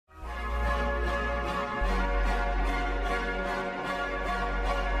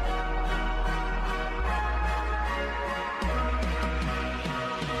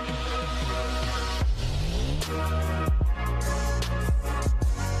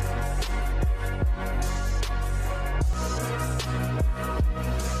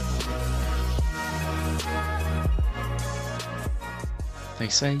They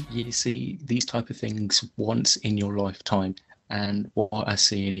say you see these type of things once in your lifetime, and what I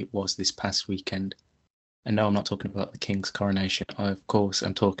see it was this past weekend. And no, I'm not talking about the King's coronation. I, of course,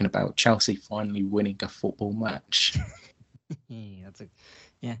 am talking about Chelsea finally winning a football match. Yeah,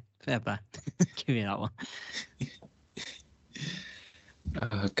 fair play. Give me that one.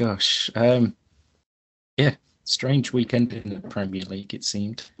 Oh gosh, yeah, strange weekend in the Premier League. It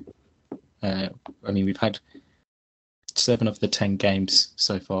seemed. I mean, we've had 7 of the 10 games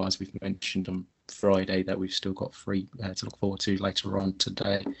so far, as we've mentioned on Friday, that we've still got 3 to look forward to later on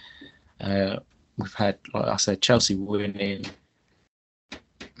today. We've had, like I said, Chelsea winning,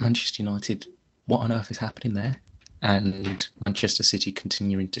 Manchester United. What on earth is happening there? And Manchester City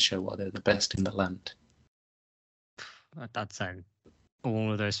continuing to show why they're the best in the land. I'd say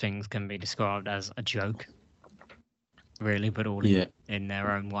all of those things can be described as a joke, really, but all in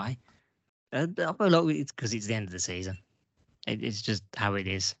their own way. I feel like it's because it's the end of the season. It's just how it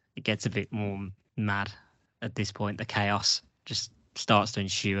is. It gets a bit more mad at this point. The chaos just starts to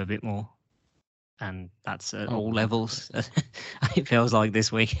ensue a bit more. And that's at all levels. It feels like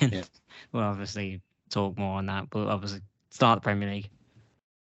this weekend. Yeah. We'll obviously talk more on that, but obviously start the Premier League.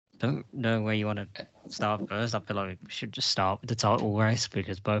 Don't know where you want to start first. I feel like we should just start with the title race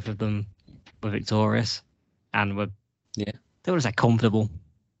because both of them were victorious and were, they were just comfortable.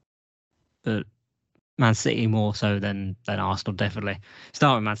 But Man City more so than Arsenal, definitely.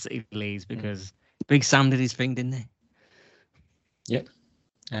 Start with Man City Leeds because Big Sam did his thing, didn't he? Yep,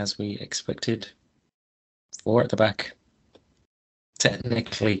 as we expected. 4 at the back.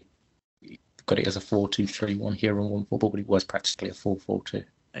 Technically, got it as a 4-2-3-1 here on One Football, but it was practically a 4-4-2.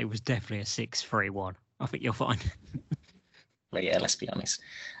 It was definitely a 6-3-1. I think you're fine. But yeah, let's be honest.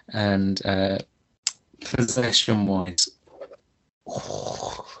 And possession-wise,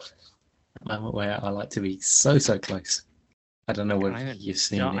 a moment where I like to be so close. I don't know whether you've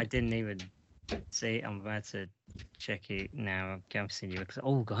seen it. I didn't even see it. I'm about to check it now. I'm seeing you.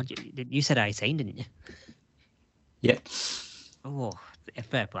 Oh, God, you said 18, didn't you? Yeah. Oh,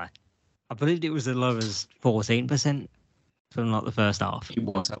 fair play. I believed it was as low as 14% from like the first half. It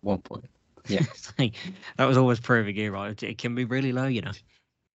was at one point. Yeah. That was always proving you right. It can be really low, you know.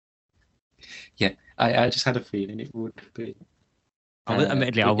 Yeah, I just had a feeling it would be.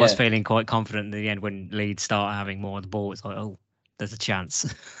 Admittedly, I was feeling quite confident in the end when Leeds start having more of the ball. It's like, oh, there's a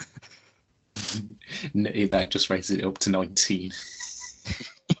chance. That just raises it up to 19.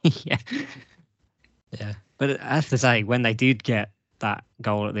 Yeah. But I have to say, when they did get that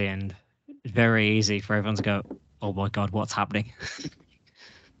goal at the end, it's very easy for everyone to go, oh my God, what's happening?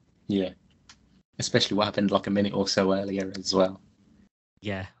 Yeah. Especially what happened like a minute or so earlier as well.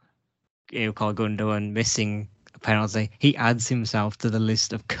 Yeah. Ilkay Gundogan missing a penalty. He adds himself to the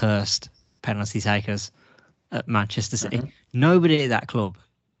list of cursed penalty takers at Manchester City. Uh-huh. Nobody at that club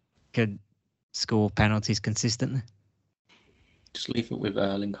could score penalties consistently. Just leave it with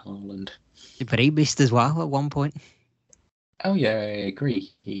Erling Haaland. But he missed as well at one point. Oh yeah, I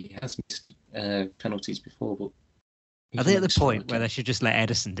agree. He has missed penalties before, but are they at the point where they should just let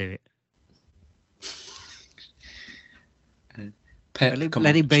Ederson do it?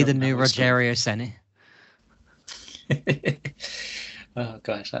 Let him be the new Rogerio Ceni. Oh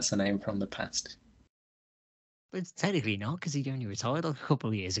gosh, that's a name from the past. But it's technically not, because he only retired a couple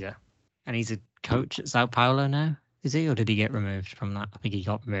of years ago, and he's a coach at Sao Paulo now. Is he, or did he get removed from that? I think he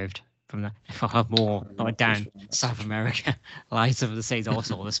got removed from that. If I have more like down South America later of the season, I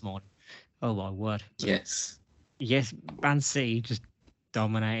saw this morning. Oh my word! Yes, Man City just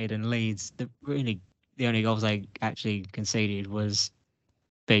dominated, and Leeds. The only goals they actually conceded was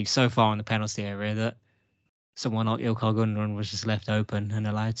big so far in the penalty area that someone like Ilkay Gundogan was just left open and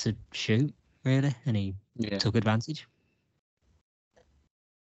allowed to shoot, really, and he took advantage.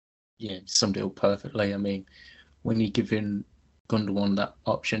 Yeah, summed it up perfectly. I mean, when you're giving Gundogan that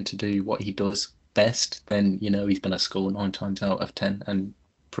option to do what he does best, then he's going to score 9 times out of 10, and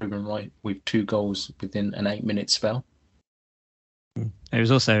proven right with 2 goals within an 8-minute spell. It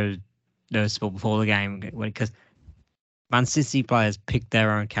was also noticeable before the game because Man City players picked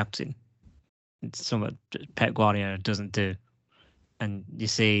their own captain. It's something Pep Guardiola doesn't do. And you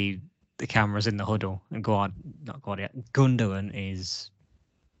see the cameras in the huddle, and Gundogan is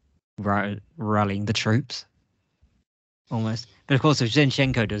rallying the troops, almost. But of course, if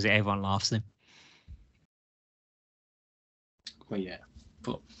Zinchenko does it, everyone laughs at him. Well, yeah,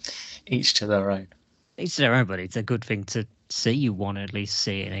 but each to their own. Each to their own, but it's a good thing to see. You want to at least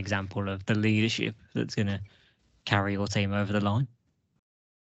see an example of the leadership that's going to carry your team over the line.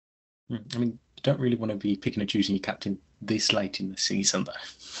 I mean, you don't really want to be picking and choosing your captain this late in the season, though.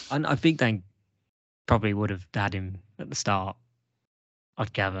 And I think they probably would have had him at the start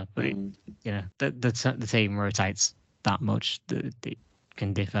I'd gather. But the team rotates that much that it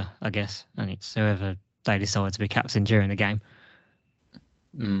can differ, I guess, and it's whoever they decide to be captain during the game.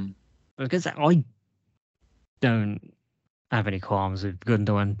 Because I don't have any qualms with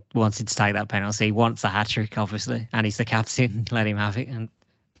Gundogan wanting to take that penalty. He wants the hat trick, obviously, and he's the captain. Let him have it. And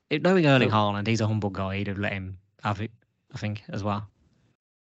knowing Erling Haaland, he's a humble guy. He'd have let him have it, I think, as well.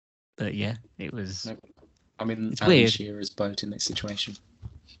 But yeah, it was. I mean, it's weird. Shearer's boat in this situation.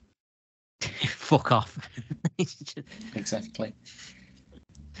 Fuck off. Exactly.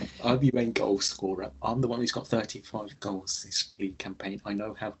 I'm your main goal scorer. I'm the one who's got 35 goals this league campaign. I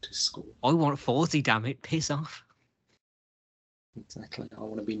know how to score. I want 40, damn it. Piss off. Exactly. I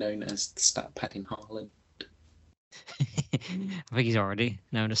want to be known as the stat padding Haaland. I think he's already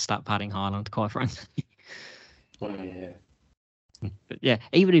known as stat padding Haaland, quite frankly. Well, yeah. But yeah,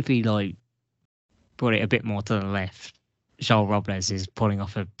 even if he put it a bit more to the left, João Robles is pulling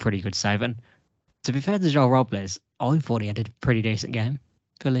off a pretty good save. And to be fair to João Robles, I thought he had a pretty decent game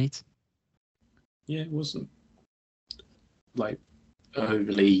for Leeds. Yeah, it wasn't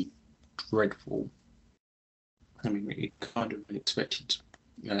overly dreadful. I mean, we kind of expected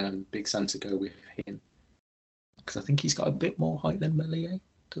Big Sam to go with him because I think he's got a bit more height than Meslier,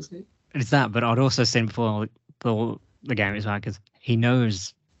 does he? It's that, but I'd also seen before the game as well because he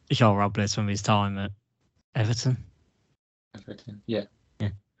knows João Robles from his time at Everton. Yeah.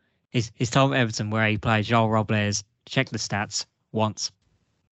 His time at Everton where he played João Robles, check the stats, once.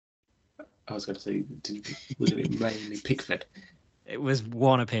 I was going to say, was it mainly Pickford? It was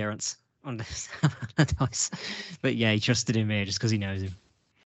one appearance on the but yeah, he trusted him here just because he knows him.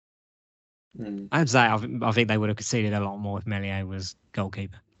 I'd say I think they would have conceded a lot more if Meslier was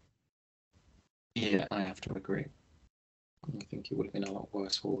goalkeeper. Yeah, I have to agree. I think it would have been a lot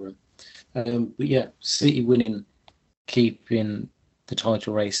worse for him. But yeah, City winning, keeping the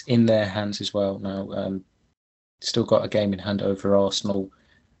title race in their hands as well now. Still got a game in hand over Arsenal.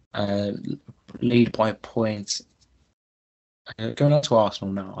 Lead by points. Going on to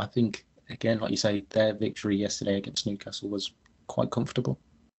Arsenal now, I think, again, like you say, their victory yesterday against Newcastle was quite comfortable.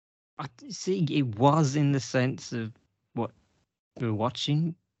 I see it was in the sense of what we were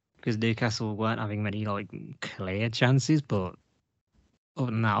watching, because Newcastle weren't having many clear chances, but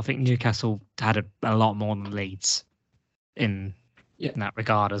other than that, I think Newcastle had a lot more than Leeds in that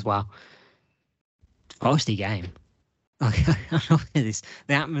regard as well. Feisty game. The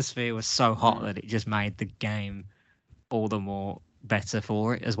atmosphere was so hot that it just made the game all the more better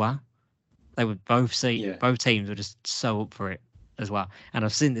for it as well. They would both teams were just so up for it as well. And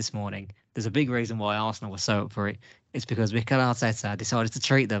I've seen this morning, there's a big reason why Arsenal were so up for it. It's because Mikel Arteta decided to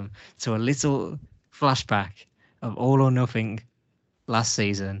treat them to a little flashback of All or Nothing last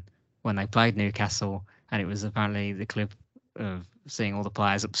season when they played Newcastle, and it was apparently the clip of seeing all the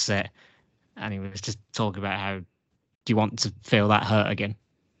players upset, and he was just talking about how, do you want to feel that hurt again?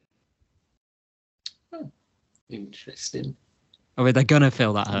 Oh, interesting. I mean, they're going to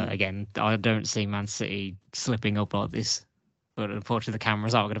feel that hurt again. I don't see Man City slipping up like this, but unfortunately the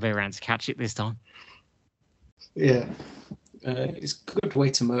cameras aren't going to be around to catch it this time. Yeah. It's a good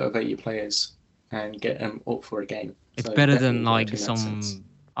way to motivate your players and get them up for a game. It's better than some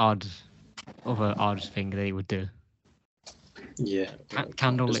odd thing that he would do. Yeah.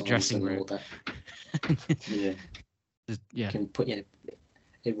 Candlelit dressing room. Yeah. Yeah. You can put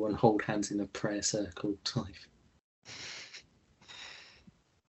everyone hold hands in a prayer circle type.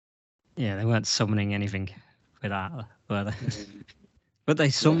 Yeah, they weren't summoning anything with that, were they? But they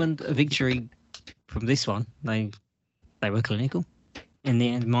summoned a victory from this one. They were clinical. In the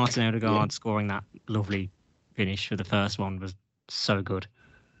end, Martin Odegaard scoring that lovely finish for the first one was so good.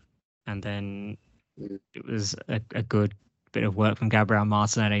 And then it was a good bit of work from Gabriel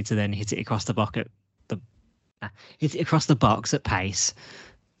Martinelli to then hit it across the box at pace,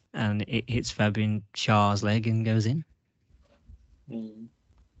 and it hits Fabian Schär's leg and goes in.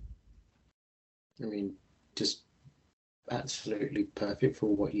 I mean, just absolutely perfect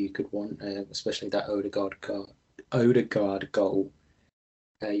for what you could want, especially that Odegaard goal.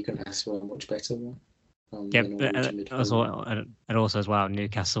 You couldn't ask for a much better one. And also as well,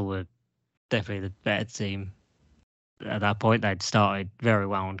 Newcastle were definitely the better team. At that point, they'd started very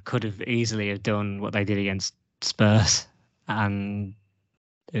well and could have easily have done what they did against Spurs. And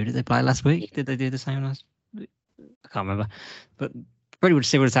who did they play last week? Did they do the same last week? I can't remember. But pretty much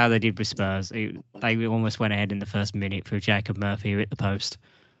similar to how they did with Spurs. They almost went ahead in the first minute through Jacob Murphy, who hit the post.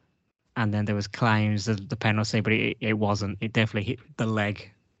 And then there was claims of the penalty, but it wasn't. It definitely hit the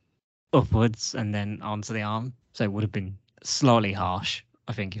leg upwards and then onto the arm. So it would have been slightly harsh,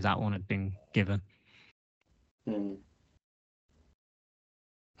 I think, if that one had been given.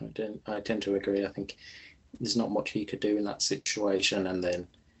 I tend to agree. I think there's not much he could do in that situation, and then,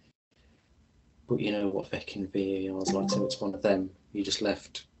 but you know what fucking VAR is like, so it's one of them. You just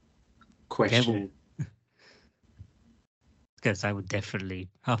left question. Because I would definitely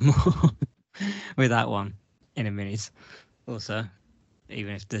have more with that one in a minute. Also,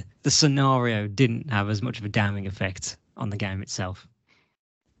 even if the scenario didn't have as much of a damning effect on the game itself.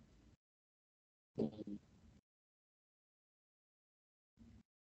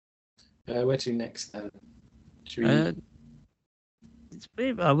 Where to next?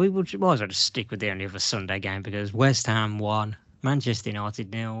 We might as well just stick with the only other Sunday game because West Ham won, Manchester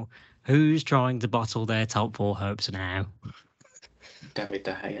United 0. Who's trying to bottle their top 4 hopes now? David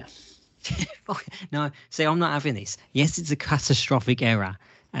De Gea. No, see, I'm not having this. Yes, it's a catastrophic error,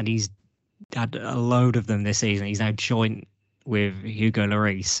 and he's had a load of them this season. He's now joint with Hugo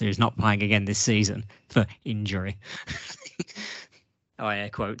Lloris, who's not playing again this season for injury. Oh, yeah,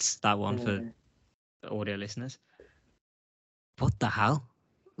 quotes that one for audio listeners. What the hell?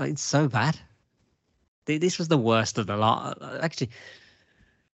 Like, it's so bad. This was the worst of the lot. Actually,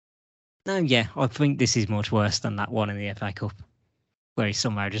 no, yeah, I think this is much worse than that one in the FA Cup, where he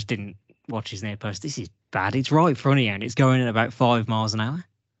somehow just didn't watch his near post. This is bad. It's right in front of you, and it's going at about 5 miles an hour.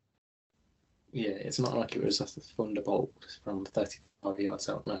 Yeah, it's not like it was a thunderbolt from 35 yards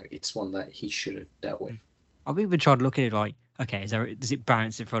out. No, it's one that he should have dealt with. I've even tried to look at it like, okay, does it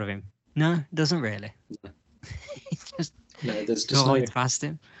bounce in front of him? No, it doesn't really. No. It's just there's just no past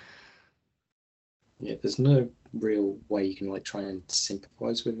him. Yeah, there's no real way you can like try and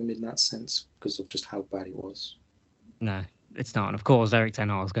sympathise with him in that sense because of just how bad it was. No, it's not. And of course, Eric Ten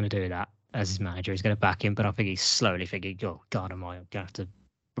Hag is going to do that as his manager. He's going to back him, but I think he's slowly figuring, oh, God, I'm going to have to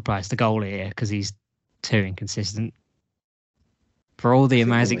replace the goalie here because he's too inconsistent. For all the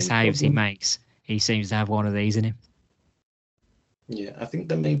amazing saves he makes, he seems to have one of these in him. Yeah, I think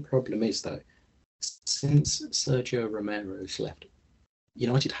the main problem is, though, since Sergio Romero's left,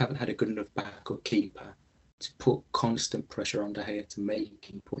 United haven't had a good enough backup keeper to put constant pressure on De Gea to make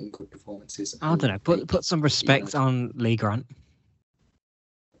him put in good performances. I don't know. Put some respect on Lee Grant.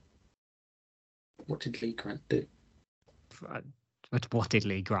 What did Lee Grant do? What did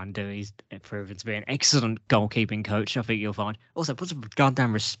Lee Grant do? He's proven to be an excellent goalkeeping coach, I think you'll find. Also, put some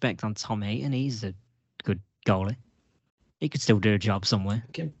goddamn respect on Tom Heaton. He's a good goalie. He could still do a job somewhere.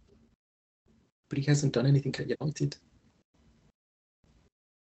 Okay. But he hasn't done anything at United.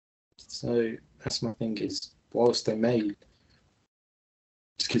 So that's my thing is, whilst they may,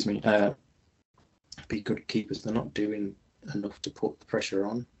 be good keepers, they're not doing enough to put the pressure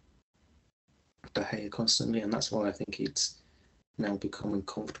on De Gea constantly, and that's why I think it's now becoming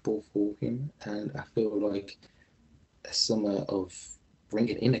comfortable for him. And I feel like a summer of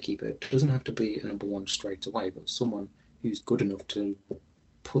bringing in a keeper, it doesn't have to be a number one straight away, but someone who's good enough to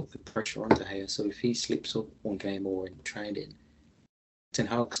put the pressure on De Gea. So if he slips up one game or in training, Ten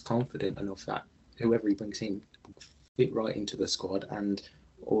Hag's confident enough that whoever he brings in will fit right into the squad and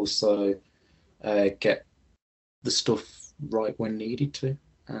also get the stuff right when needed to.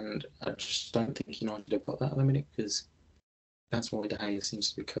 And I just don't think United have got that at the minute because that's why De Gea seems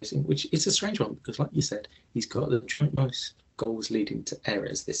to be coasting, which is a strange one because, like you said, he's got the joint most goals leading to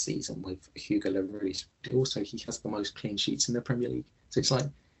errors this season with Hugo Lloris. Also, he has the most clean sheets in the Premier League. So it's like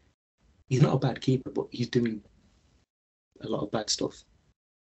he's not a bad keeper, but he's doing a lot of bad stuff.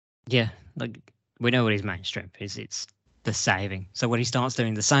 Yeah, like we know what his main strength is. It's the saving. So when he starts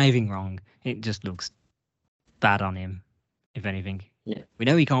doing the saving wrong, it just looks bad on him, if anything. Yeah. We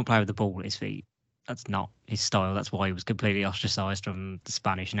know he can't play with the ball at his feet. That's not his style. That's why he was completely ostracised from the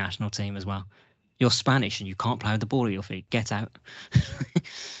Spanish national team as well. You're Spanish and you can't play with the ball at your feet. Get out.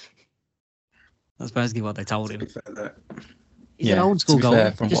 That's basically what they told him. He's an old school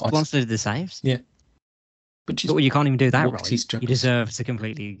goalie. He just wants to do the saves. Yeah. But you can't even do that right. You deserve to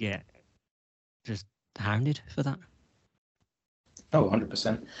completely get just hounded for that. Oh,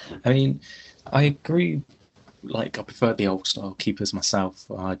 100%. I mean, I agree. Like, I prefer the old style keepers myself.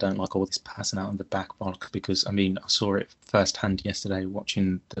 I don't like all this passing out on the back block because, I mean, I saw it firsthand yesterday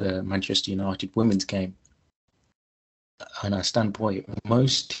watching the Manchester United women's game. And I stand by it.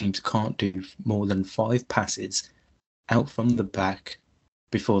 Most teams can't do more than 5 passes out from the back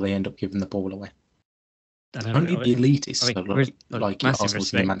before they end up giving the ball away. Only the elitists, like Arsenal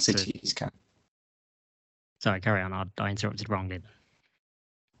and Man City's can. Sorry, carry on. I interrupted wrongly.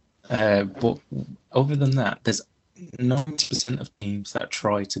 But other than that, there's 90% of teams that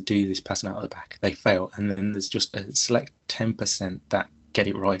try to do this passing out of the back, they fail, and then there's just a select 10% that get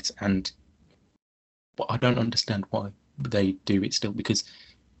it right. And I don't understand why they do it still, because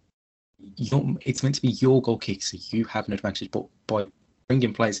it's meant to be your goal kick, so you have an advantage. But by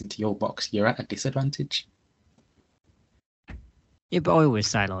bringing players into your box, you're at a disadvantage. Yeah, but I always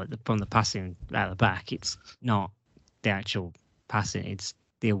say, like, from the passing out the back, it's not the actual passing, it's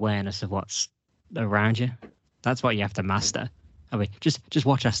the awareness of what's around you. That's what you have to master. I mean, just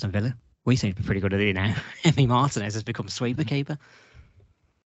watch Aston Villa. We seem to be pretty good at it now. Emi Martinez has become sweeper keeper.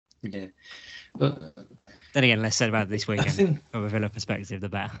 Yeah. But then again, less said about this weekend from a Villa perspective, the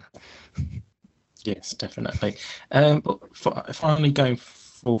better. Yes, definitely. But finally going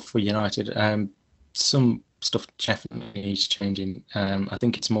for United, some stuff definitely is changing. I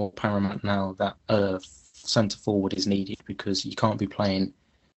think it's more paramount now that centre forward is needed because you can't be playing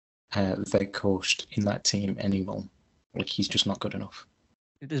Weghorst in that team anymore. Like, he's just not good enough.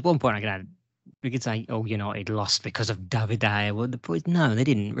 If there's one point I can add, we could say, oh, United lost because of David De Gea. Well, the point, no, they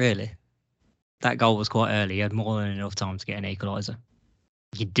didn't really. That goal was quite early. You had more than enough time to get an equaliser.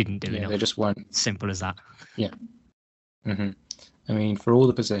 You didn't do enough. They just weren't. Simple as that. Yeah. Mm-hmm. I mean, for all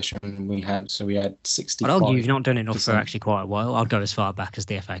the possession we had 65. I'd argue you've not done enough for actually quite a while. I'd go as far back as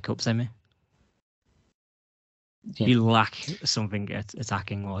the FA Cup semi. Yeah. You lack something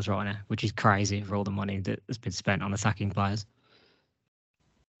attacking-wise right now, which is crazy for all the money that has been spent on attacking players.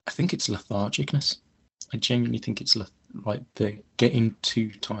 I think it's lethargicness. I genuinely think it's like they're getting too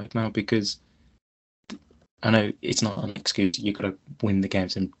tired now because I know it's not an excuse. You've got to win the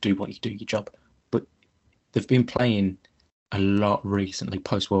games and do what you do, your job. But they've been playing a lot recently,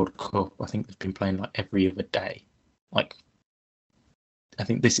 post-World Cup. I think they've been playing like every other day. Like, I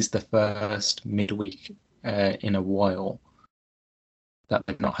think this is the first midweek in a while that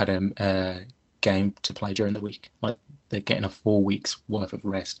they've not had a game to play during the week. Like, they're getting a 4 weeks worth of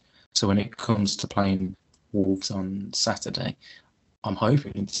rest. So when it comes to playing Wolves on Saturday, I'm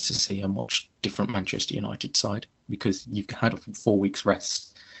hoping to see a much different Manchester United side because you've had a 4 weeks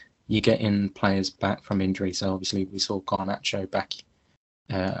rest. You're getting players back from injury. So obviously we saw Garnacho back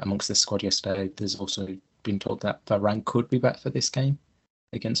amongst the squad yesterday. There's also been talk that Varane could be back for this game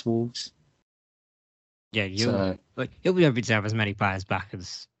against Wolves. Yeah, you'll be able to have as many players back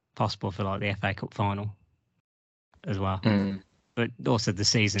as possible for like the FA Cup final as well. But also the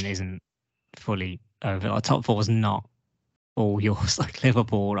season isn't fully over. Like, top four is not all yours. Like,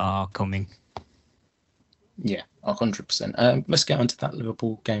 Liverpool are coming. Yeah, 100%. Let's get on to that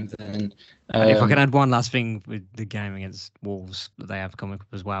Liverpool game then. And if I can add one last thing with the game against Wolves that they have coming up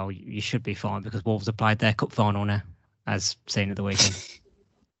as well, you should be fine because Wolves have played their cup final now, as seen at the weekend.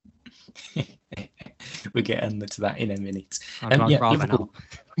 We'll get into that in a minute. Liverpool.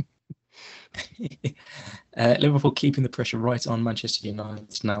 Liverpool keeping the pressure right on Manchester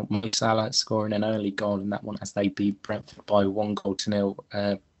United now. Mo Salah scoring an early goal in that one as they beat Brentford by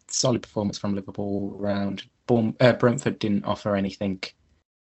 1-0. Solid performance from Liverpool around. Brentford didn't offer anything.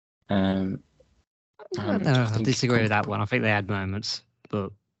 I disagree with that one. I think they had moments,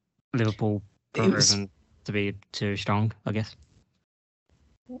 but Liverpool proven to be too strong, I guess.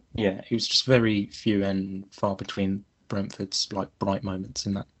 Yeah, it was just very few and far between Brentford's like bright moments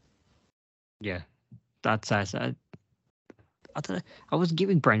in that. Yeah, that's I don't know. I was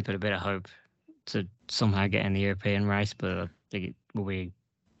giving Brentford a bit of hope to somehow get in the European race, but I think it will be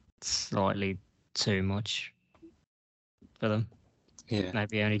slightly too much for them. Yeah,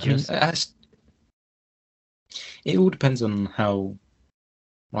 maybe only just. It all depends on how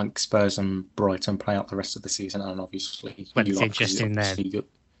like Spurs and Brighton play out the rest of the season, and obviously. But it's interesting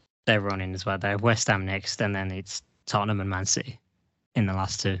they're running as well. They have West Ham next, and then it's Tottenham and Man City in the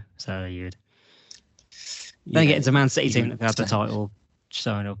last two. So you'd then get into Man City team that have the title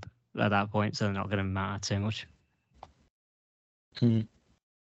showing up at that point, so they're not going to matter too much.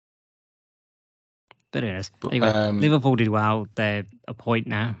 But anyways, anyway, Liverpool did well. They're a point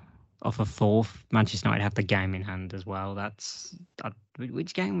now off of fourth. Manchester United have the game in hand as well.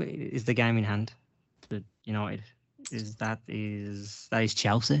 Which game is the game in hand? The United that is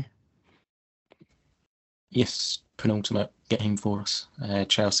Chelsea. Yes, penultimate game for us.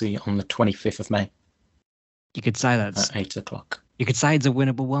 Chelsea on the 25th of May. You could say that's at 8 o'clock. You could say it's a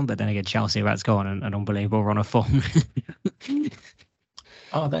winnable one, but then again, Chelsea about to go on an unbelievable run of form.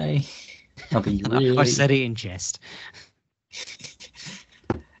 Are they? Are they really? I said it in jest.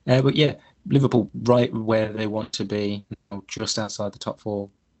 But yeah, Liverpool right where they want to be, just outside the top four.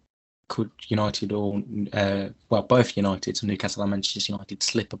 Could United or both United, so Newcastle and Manchester United,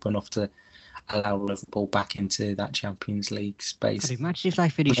 slip up enough to allow Liverpool back into that Champions League space? Could you imagine if they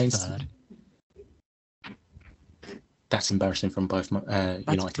finished third? That's embarrassing from both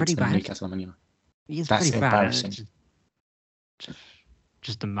United and Newcastle and Man United. That's pretty embarrassing.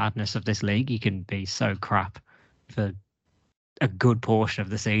 Just the madness of this league. You can be so crap for a good portion of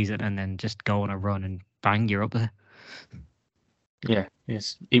the season and then just go on a run and bang, you're up there. Yeah,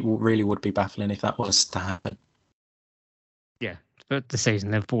 yes, it really would be baffling if that was to happen. Yeah, but the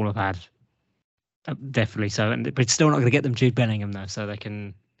season Liverpool have had, definitely so, but it's still not going to get them Jude Bellingham though, so they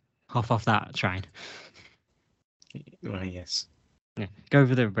can hop off that train. Well, yes. Yeah, go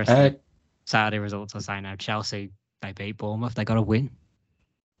over the rest of the Saturday results. I say now, Chelsea, they beat Bournemouth. They got a win.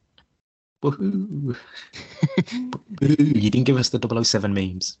 Woohoo! You didn't give us the 007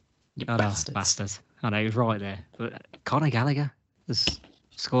 memes. You bastards. I know, he was right there. But Conor Gallagher has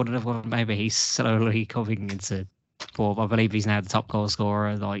scored another one. Maybe he's slowly coming into form. I believe he's now the top goal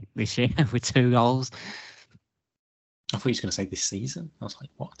scorer like this year with 2 goals. I thought he was going to say this season. I was like,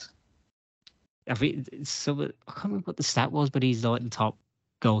 what? I think I can't remember what the stat was, but he's like the top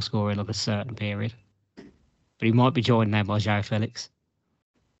goal scorer in like a certain period. But he might be joined now by João Felix.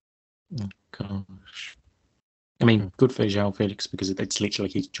 Oh, gosh. I mean, good for João Felix because it's literally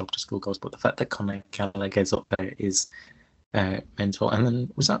his job to score goals, but the fact that Conor Gallagher's up there is mental. And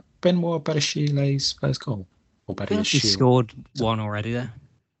then, was that Benoit Badiashile's first goal? Or He scored one already there.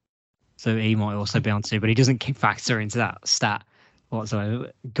 So he might also be on 2, but he doesn't factor into that stat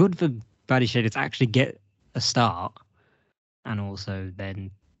whatsoever. Good for Badiashile to actually get a start and also then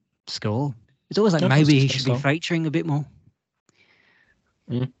score. It's always like maybe he should be featuring a bit more.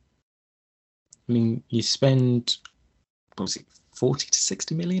 Mm. I mean, you spend, what was it, 40 to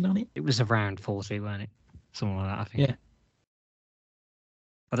 60 million on it? It was around 40, wasn't it? Something like that, I think. Yeah.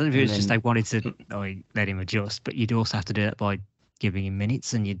 I don't know if it was just they wanted to let him adjust, but you'd also have to do that by giving him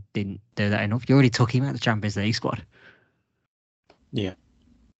minutes, and you didn't do that enough. You already took him out of the Champions League squad. Yeah.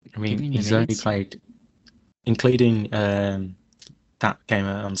 I mean, he's only played, including that game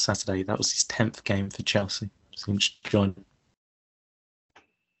on Saturday, that was his 10th game for Chelsea since joining.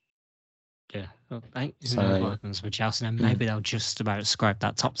 Yeah, well, I think what happens for Chelsea now. Maybe they'll just about scrape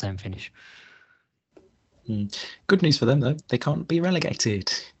that top 10 finish. Good news for them, though. They can't be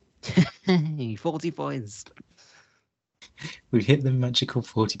relegated. 40 points. We've hit the magical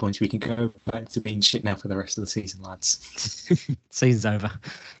 40 points. We can go back to being shit now for the rest of the season, lads. Season's over.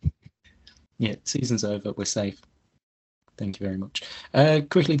 Yeah, season's over. We're safe. Thank you very much.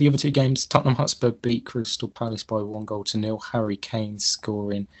 Quickly, the other 2 games. Tottenham Hotspur beat Crystal Palace by 1-0. Harry Kane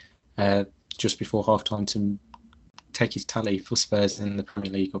scoring just before half-time to take his tally for Spurs in the Premier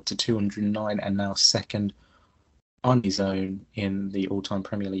League up to 209 and now second on his own in the all-time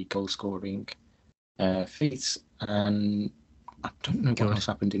Premier League goal-scoring feat. And I don't know what else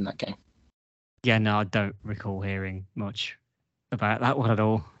happened in that game. Yeah, no, I don't recall hearing much about that one at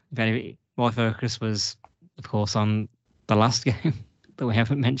all. My focus was, of course, on the last game that we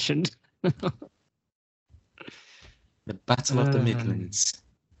haven't mentioned. The Battle of the Midlands.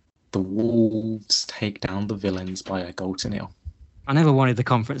 The Wolves take down the Villains by 1-0. I never wanted the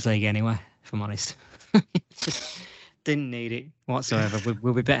Conference League anyway, if I'm honest. Didn't need it whatsoever.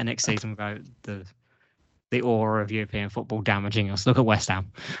 We'll be better next season without the aura of European football damaging us. Look at West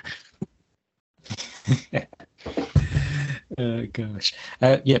Ham. Oh, gosh.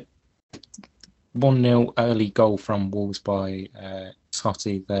 Yep. 1-0 early goal from Wolves by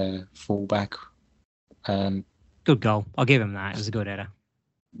Totti, their fullback. Good goal. I'll give him that. It was a good header.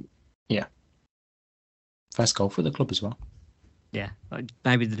 Yeah. First goal for the club as well. Yeah.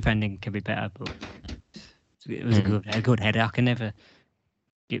 Maybe the defending can be better, but it was a good header. I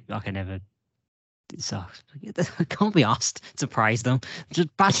can't be asked to praise them.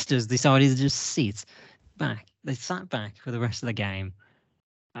 Just bastards decided to just sit back. They sat back for the rest of the game.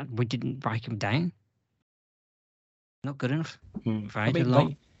 We didn't break them down. Not good enough. They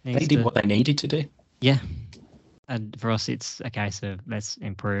did what they needed to do. Yeah. And for us, it's a case of let's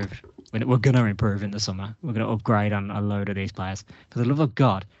improve. We're going to improve in the summer. We're going to upgrade on a load of these players. For the love of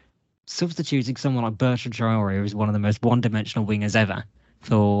God, substituting someone like Bertrand Traore, who is one of the most one-dimensional wingers ever,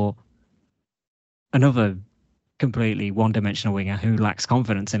 for another completely one-dimensional winger who lacks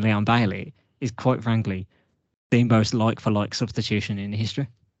confidence in Leon Bailey is, quite frankly, the most like-for-like substitution in history.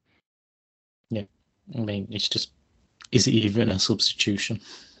 Yeah. I mean, it's just, is it even a substitution,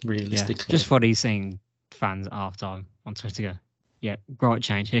 realistically? Yeah, just what he's saying. Fans at half-time on Twitter go, yeah, right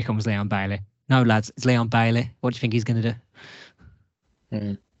change. Here comes Leon Bailey. No, lads, it's Leon Bailey. What do you think he's going to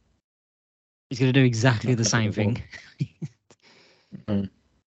do? He's going to do exactly the same thing. Yeah.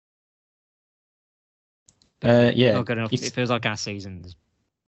 Not good enough. It feels like our season's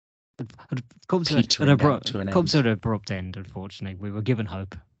come to an abrupt end, unfortunately. We were given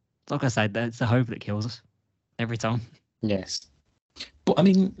hope. Like I said, it's the hope that kills us every time. Yes. But, I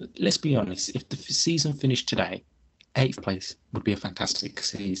mean, let's be honest. If the season finished today, 8th place would be a fantastic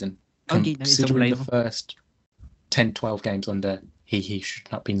season. Considering the first 10, 12 games under he should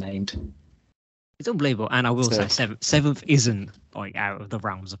not be named. It's unbelievable. And I will So- say seventh isn't like out of the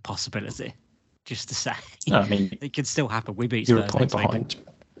realms of possibility. Just to say, No, I mean, it could still happen. We beat you're a Spurs point next week. behind.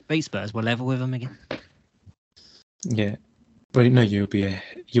 Beat Spurs, we're level with them again. Yeah, but no, you'll be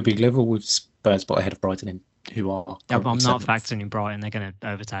level with Spurs, but ahead of Brighton, who are. I'm not seventh. factoring in Brighton. They're going to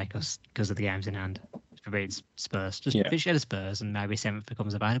overtake us because of the games in hand. If we beat Spurs, just finish ahead of Spurs, and maybe seventh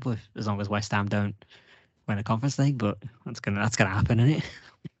becomes available as long as West Ham don't win a Conference League. But that's gonna happen, isn't it?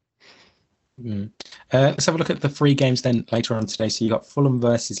 Let's have a look at the 3 games then later on today. So you got Fulham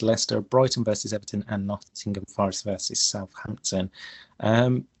versus Leicester, Brighton versus Everton, and Nottingham Forest versus Southampton.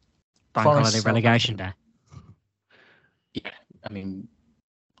 Bank holiday relegation day. Yeah, I mean,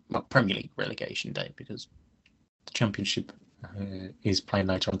 well, Premier League relegation day because the Championship is playing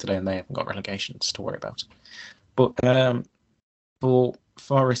later on today, and they haven't got relegations to worry about. But for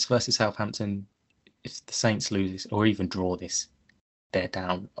Forest versus Southampton, if the Saints lose this or even draw this, they're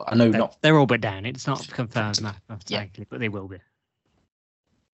down. I know they're all but down. It's not confirmed mathematically, but they will be.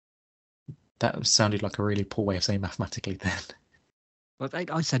 That sounded like a really poor way of saying mathematically then. Well,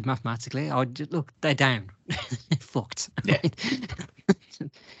 I said mathematically. Look, they're down. They're fucked. Yeah.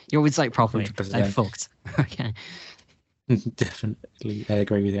 You always say it properly. 100%. They're fucked. Okay. Definitely, I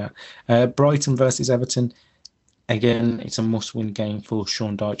agree with that. Brighton versus Everton. Again, it's a must-win game for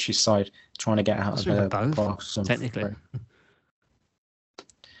Sean Dyche's side, trying to get out of the both, technically.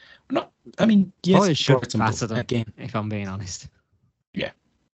 Not, I mean, yes, Boys should Brighton, batter them, again, if I'm being honest. Yeah.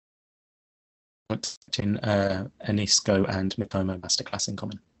 In Anisco and Mitoma masterclass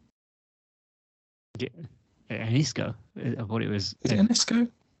incoming. Yeah. Anisco? I thought it was. Is it Anisco?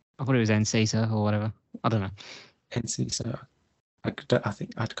 I thought it was Encisa or whatever. I don't know. Encisa. I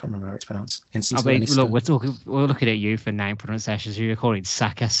can't remember how it's pronounced. Encisa, I mean, Anisco. look, we're looking at you for name pronunciations. You're calling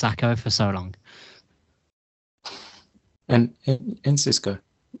Sacco for so long. And Encisco.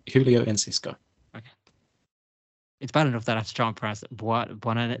 Julio Encisco. Okay. It's bad enough that I have to try and pronounce it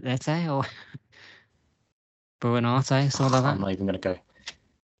Buonanotte or Buonanotte, something like that. I'm not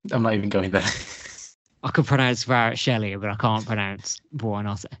even going there. I could pronounce Barrett Shelley, but I can't pronounce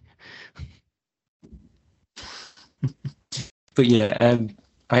Buonanotte. But yeah,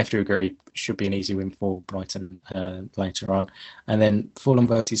 I have to agree. It should be an easy win for Brighton later on. And then Fulham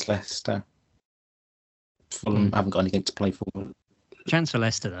versus Leicester. Fulham haven't got anything to play for. Chance for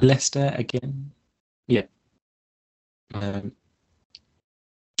Leicester, though. Leicester again. Yeah.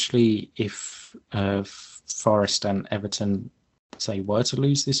 Actually, if Forest and Everton, say, were to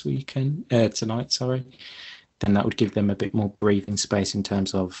lose this tonight, then that would give them a bit more breathing space in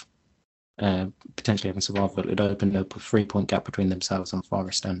terms of potentially having survival. It would open up a 3-point gap between themselves and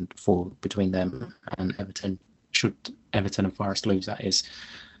Forest, and 4 between them and Everton. Should Everton and Forest lose, that is.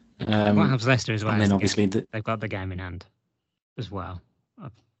 What happens Leicester as well? And then obviously they've got the game in hand as well.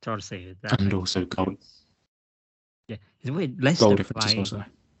 I've tried to see that. And also goal. Yeah, it's weird. Leicester Goal difference also.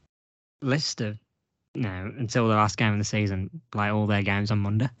 Leicester now until the last game of the season play all their games on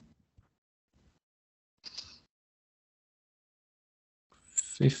Monday.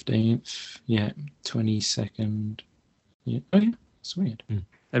 15th, yeah, 22nd. Yeah. Oh yeah, it's weird.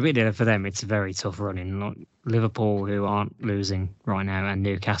 Admittedly, for them, it's a very tough running. Like Liverpool, who aren't losing right now, and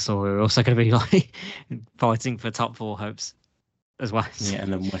Newcastle, who are also going to be like fighting for top 4 hopes as well. Yeah,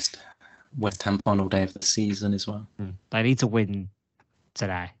 and then West Ham final day of the season as well. They need to win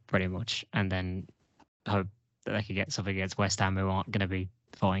today, pretty much, and then hope that they can get something against West Ham, who aren't going to be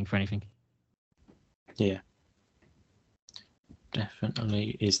fighting for anything. Yeah.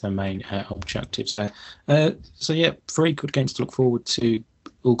 Definitely is the main objectives there. So yeah, 3 good games to look forward to.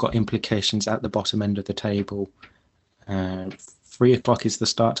 All got implications at the bottom end of the table. 3 o'clock is the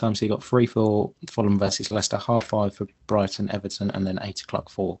start time, so you got 3 for Fulham versus Leicester, 5:30 for Brighton, Everton, and then 8 o'clock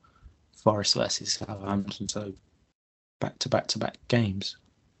for Forest versus Southampton. So back to back games.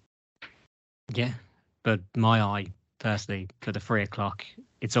 Yeah, but my eye personally for the 3 o'clock,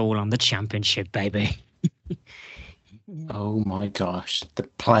 it's all on the Championship, baby. Oh my gosh, the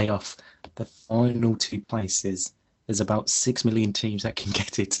playoff, the final 2 places. There's about 6 million teams that can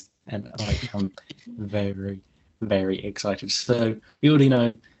get it, and I am very, very excited. So we already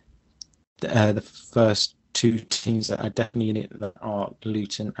know the first 2 teams that are definitely in it that are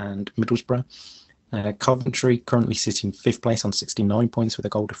Luton and Middlesbrough. Coventry currently sitting 5th place on 69 points with a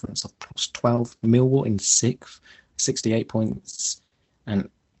goal difference of +12. Millwall in 6th, 68 points and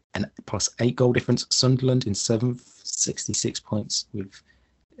 +8 goal difference. Sunderland in 7th, 66 points with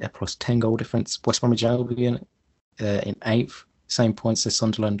a +10 goal difference. West Bromwich Albion in 8th, same points as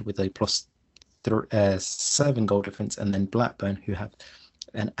Sunderland with a +7 goal difference, and then Blackburn, who have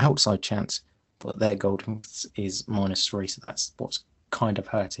an outside chance, but their goal difference is -3, so that's what's kind of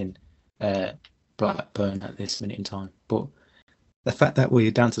hurting Blackburn at this minute in time. But the fact that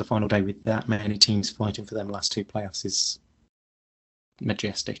we're down to the final day with that many teams fighting for them last 2 playoffs is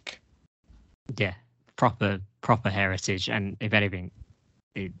majestic. Yeah, proper heritage, and if anything,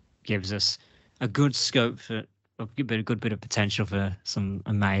 it gives us a good scope for a good bit of potential for some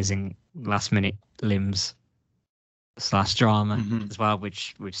amazing last minute limbs / drama as well,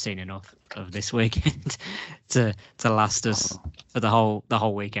 which we've seen enough of this weekend to last us for the whole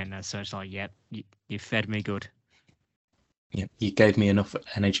weekend. So it's like, yep, you fed me good. Yeah, you gave me enough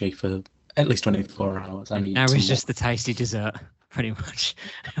energy for at least 24 hours. Now it's just the tasty dessert, pretty much,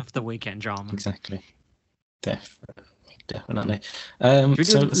 of the weekend drama. Exactly. Definitely. So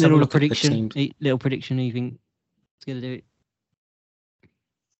little prediction. Little prediction. You think it's gonna do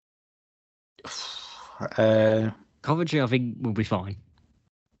it? Coventry, I think, will be fine.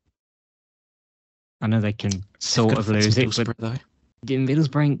 I know they can sort of lose it, but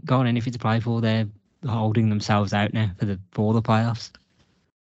Middlesbrough ain't got anything to play for. They're holding themselves out now for the playoffs.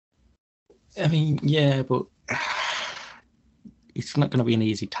 I mean, yeah, but it's not going to be an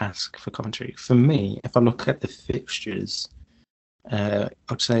easy task for Coventry. For me, if I look at the fixtures, I'd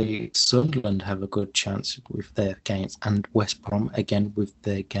say Sunderland have a good chance with their games, and West Brom again with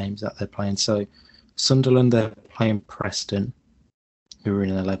their games that they're playing. So Sunderland, they're playing Preston, who are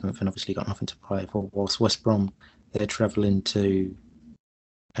in 11th and obviously got nothing to play for, whilst West Brom, they're travelling to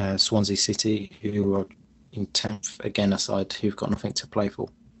Swansea City, who are in 10th, again a side who've got nothing to play for.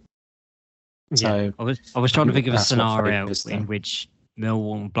 Yeah, so I was trying to think of a scenario in which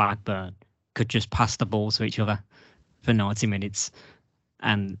Millwall and Blackburn could just pass the ball to each other for 90 minutes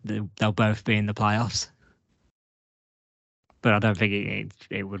and they'll both be in the playoffs. But I don't think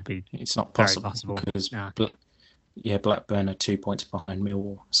it would be. It's not possible because Blackburn are 2 points behind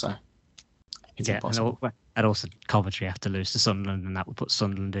Millwall, so it's impossible. And also Coventry have to lose to Sunderland, and that would put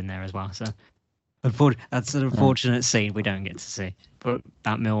Sunderland in there as well. So that's an unfortunate scene we don't get to see. But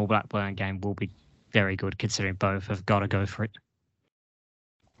that Millwall Blackburn game will be very good, considering both have got to go for it.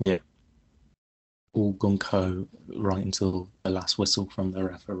 Yeah. All gung-ho right until the last whistle from the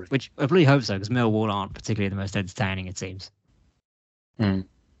referee. Which I really hope so, because Millwall aren't particularly the most entertaining, it seems. I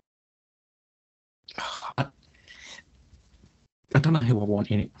don't know who I want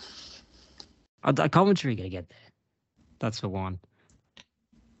in it. Coventry going to get there. That's for one.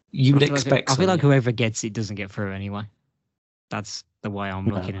 You would expect. I feel like whoever gets it doesn't get through anyway. That's the way I'm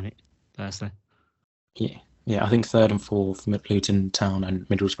looking at it, personally. Yeah. I think 3rd and 4th, Luton Town and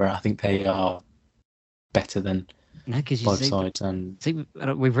Middlesbrough, I think they are better than both sides. And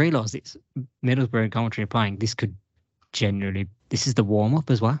we've realised it's Middlesbrough and Coventry are playing. This is the warm up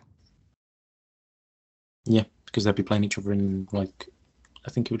as well. Yeah, because they'll be playing each other in I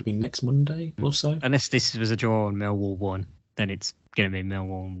think it would be next Monday or so. Unless this was a draw and Millwall won, then it's going to be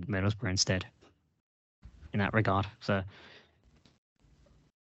Millwall and Middlesbrough instead. In that regard, so.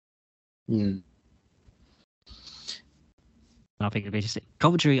 I think it'd be just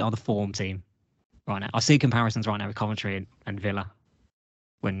Coventry are the form team right now. I see comparisons right now with Coventry and Villa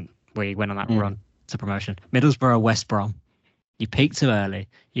when we went on that run to promotion. Middlesbrough, West Brom. You peaked too early.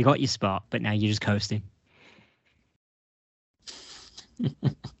 You got your spot, but now you're just coasting.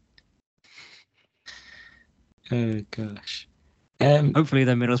 Oh gosh. Hopefully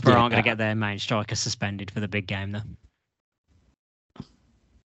the Middlesbrough aren't going to get their main striker suspended for the big game though.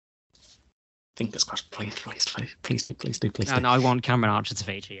 Fingers crossed, please do. No, I want Cameron Archer to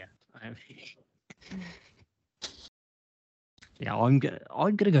feature, yeah. Yeah, I'm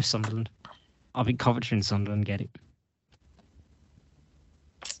gonna go Sunderland. I think Coventry and Sunderland get it.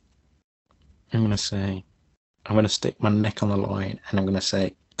 I'm gonna stick my neck on the line, and I'm gonna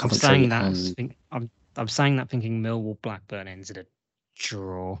say Coventry. I'm saying that thinking Millwall Blackburn ends at a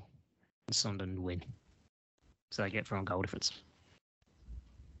draw, and Sunderland win, so they get through on goal difference.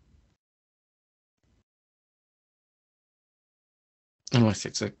 Unless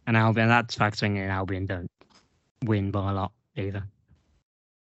it's an Albion, that's factoring in Albion don't win by a lot either.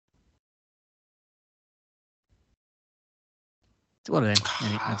 It's one of them.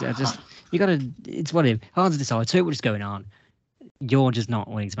 It's one of them. Hard to decide. So what's going on? You're just not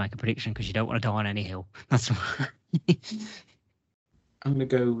willing to make a prediction because you don't want to die on any hill. That's why. I'm going to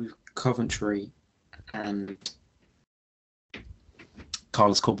go with Coventry and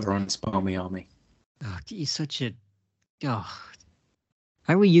Carlos Corberán's Barmy Army. Oh, he's such a... Oh.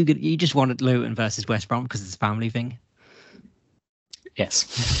 How were you good? You just wanted Luton versus West Brom because it's a family thing? Yes.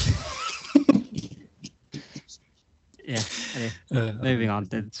 Yeah. Anyway, moving on.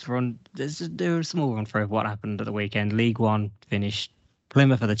 Let's just do a small run through of what happened at the weekend. League One finished.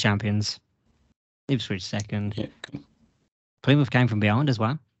 Plymouth are the champions. Ipswich second. Yeah. Plymouth came from behind as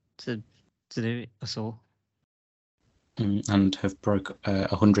well to to do it. I saw. And have broke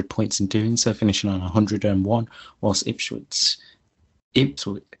 100 points in doing so, finishing on 101, whilst Ipswich,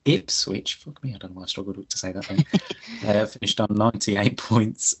 fuck me, I don't know why I struggled to say that then, finished on 98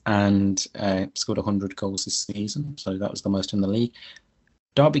 points and scored 100 goals this season, so that was the most in the league.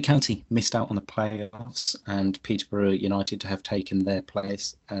 Derby County missed out on the playoffs, and Peterborough United have taken their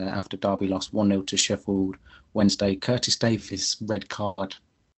place after Derby lost 1-0 to Sheffield Wednesday. Curtis Davies, red card.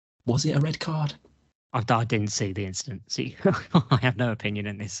 Was it a red card? I didn't see the incident. See, I have no opinion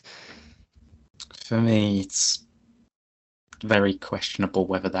in this. For me, it's very questionable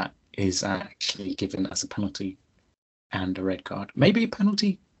whether that is actually given as a penalty and a red card. Maybe a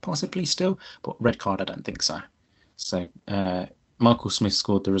penalty, possibly still, but red card, I don't think so. So, Michael Smith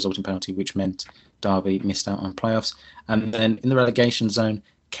scored the resulting penalty, which meant Derby missed out on playoffs. And then in the relegation zone,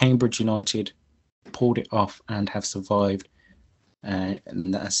 Cambridge United pulled it off and have survived. And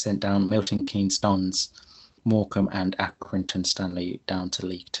that has sent down Milton Keynes Dons, Morecambe and Accrington Stanley down to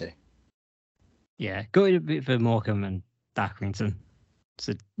League Two. Yeah, good a bit for Morecambe and Accrington. It's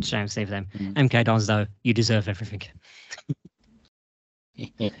a shame to see for them. MK Dons, though, you deserve everything.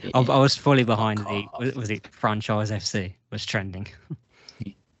 I was fully behind was it Franchise FC was trending.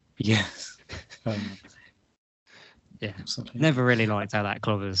 Yes. Yeah. Never really liked how that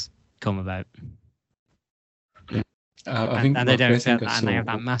club has come about. I think they don't fill, and they have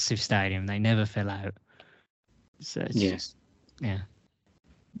that massive stadium. They never fill out. So yes. Yeah.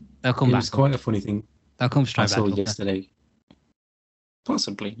 They'll come back. It's quite a funny thing. They'll come straight back. I saw yesterday.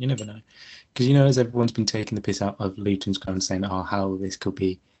 Possibly, you never know. Because, as everyone's been taking the piss out of Luton's ground, saying, how this could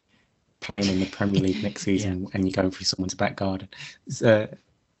be playing in the Premier League next season and you're going through someone's back garden.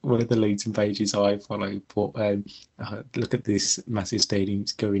 One of the Luton pages I follow put, look at this massive stadium.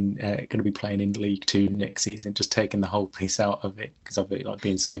 It's going to be playing in League Two next season, just taking the whole piss out of it because of it like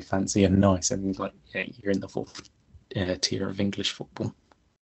being so fancy and nice. And it's like, yeah, you're in the fourth tier of English football.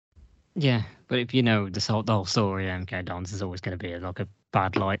 Yeah, but if you know the whole story, MK Dons is always going to be like a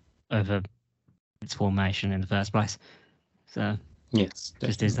bad light over its formation in the first place. So yes,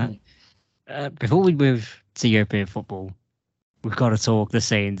 just is that. Before we move to European football, we've got to talk the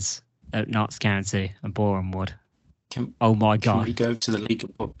scenes at Notts County and Boreham Wood. Oh my God! Can we go to the League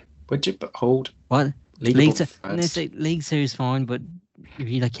of? Would you hold what League Two? League Two is fine, but if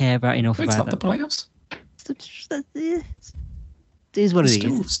you care about enough it's about not the playoffs. It is what it is.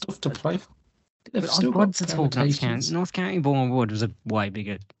 Still stuff to play for. I want to talk Notts County. Notts County Boreham Wood was a way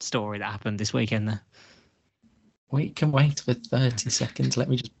bigger story that happened this weekend there. We can wait for 30 seconds. Let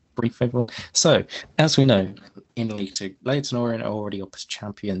me just brief everyone. So, as we know, in League Two, Leyton Orient are already up as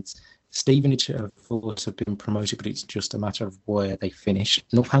champions. Stevenage have also been promoted, but it's just a matter of where they finish.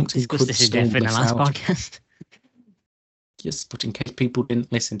 Northampton could still in the last out. Podcast. Yes, but in case people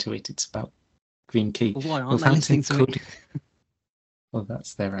didn't listen to it, it's about Green Key. Well, why aren't they listening to it? Well,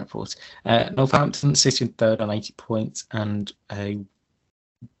 that's their output. Northampton sitting third on 80 points and a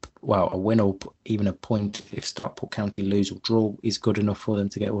win or even a point if Stockport County lose or draw is good enough for them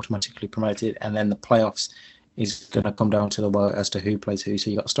to get automatically promoted. And then the playoffs is going to come down to the wire as to who plays who. So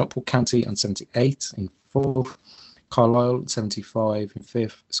you got Stockport County on 78 in fourth, Carlisle 75 in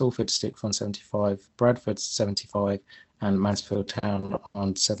fifth, Salford Stick on 75, Bradford 75, and Mansfield Town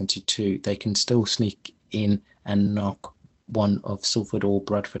on 72. They can still sneak in and knock one of Salford or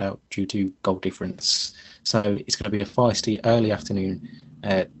Bradford out due to goal difference. So it's going to be a feisty early afternoon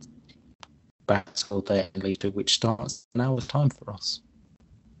battle there in League Two, which starts now with time for us.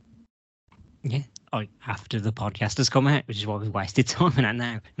 Yeah, after the podcast has come out, which is why we've wasted time on that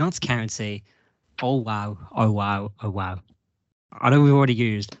now. Notts County, oh wow. I know we've already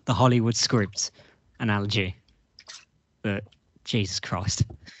used the Hollywood script analogy, but Jesus Christ.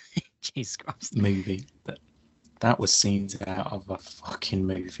 Jesus Christ. Movie. That was scenes out of a fucking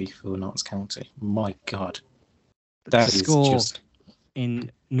movie for Notts County. My God. That is just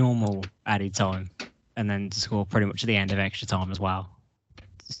in normal added time, and then to score pretty much at the end of extra time as well.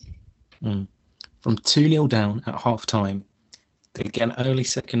 From 2-0 down at half time, they get an early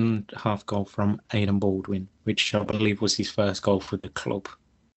second half goal from Aidan Baldwin, which I believe was his first goal for the club,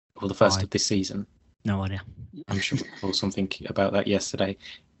 or the first of this season. No idea. I'm sure we saw something about that yesterday.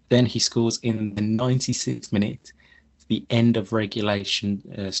 Then he scores in the 96th minute, the end of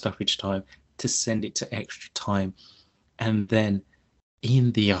regulation stoppage time, to send it to extra time. And then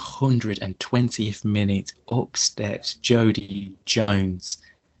in the 120th minute, up steps Jody Jones.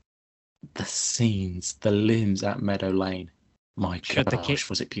 The scenes, the limbs at Meadow Lane. My gosh,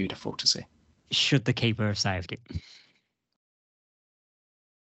 was it beautiful to see. Should the keeper have saved it?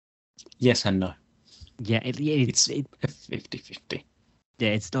 Yes and no. Yeah, it's 50-50.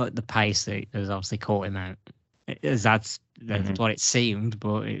 it's not the pace that has obviously caught him out. That's what it seemed,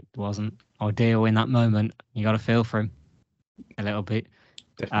 but it wasn't ideal in that moment. You got to feel for him a little bit.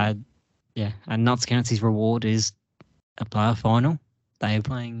 And Notts County's reward is a playoff final. They are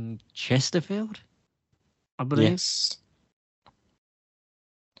playing Chesterfield, I believe. Yes.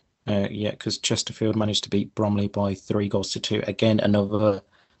 Because Chesterfield managed to beat Bromley by 3-2. Again, another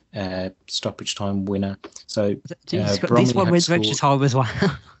stoppage time winner. So this one went to extra time as well.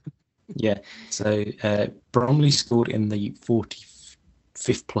 Yeah. So Bromley scored in the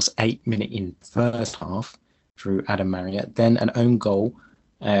 45th plus 8 minute in first half through Adam Marriott. Then an own goal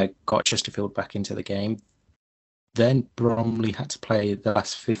got Chesterfield back into the game. Then Bromley had to play the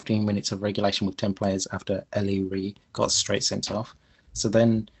last 15 minutes of regulation with 10 players after Ellie Ree got straight sent off. So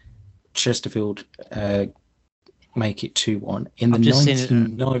then Chesterfield make it 2-1 in the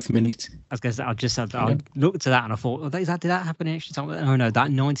 99th minute. I was going to say, I looked at that and I thought, did that happen in extra time? Oh no, that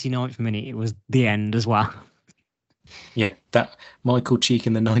 99th minute, it was the end as well. Yeah, that Michael Cheek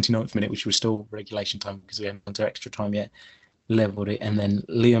in the 99th minute, which was still regulation time because we hadn't gone to extra time yet, levelled it. And then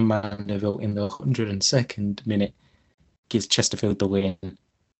Liam Mandeville in the 102nd minute gives Chesterfield the win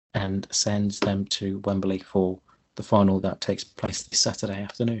and sends them to Wembley for the final that takes place this Saturday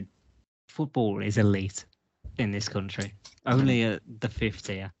afternoon. Football is elite in this country. Only at the 5th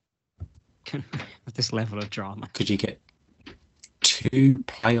tier with this level of drama. Could you get 2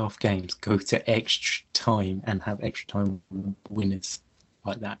 playoff games go to extra time and have extra time winners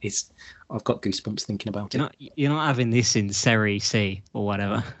like that? I've got goosebumps thinking about it. You're not having this in Serie C or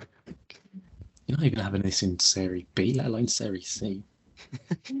whatever. You're not even having this in Serie B, let alone Serie C.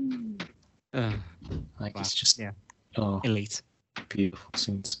 It's just elite. Beautiful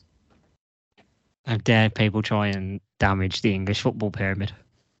scenes. How dare people try and damage the English football pyramid?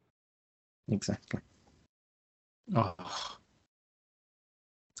 Exactly. Oh.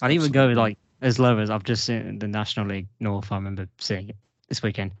 I'd even go as low as I've just seen the National League North. I remember seeing it this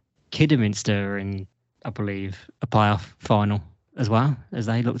weekend. Kidderminster are in, I believe, a playoff final as well, as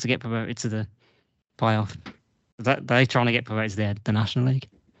they look to get promoted to the playoff. They're trying to get promoted to the National League.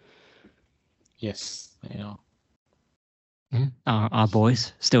 Yes, they are. Yeah, our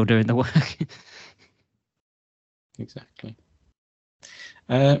boys still doing the work. Exactly.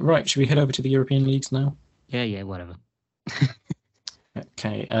 Right, should we head over to the European leagues now? Yeah, whatever.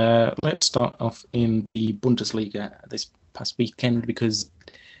 Okay, let's start off in the Bundesliga this past weekend because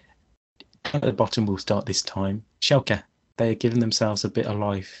at the bottom we'll start this time. Schalke, they're giving themselves a bit of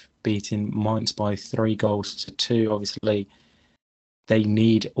life, beating Mainz by 3-2. Obviously, they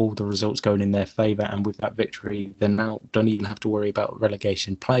need all the results going in their favour, and with that victory, they now don't even have to worry about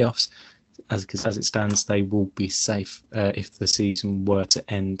relegation playoffs. Because as it stands, they will be safe if the season were to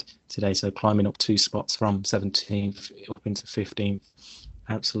end today. So climbing up 2 spots from 17th up into 15th,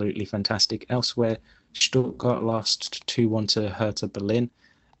 absolutely fantastic. Elsewhere, Stuttgart lost 2-1 to Hertha Berlin.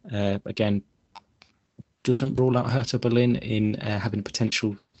 Again, doesn't rule out Hertha Berlin in having a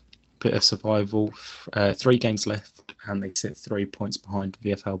potential bit of survival. 3 games left, and they sit 3 points behind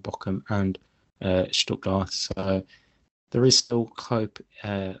VfL Bochum and Stuttgart. So there is still hope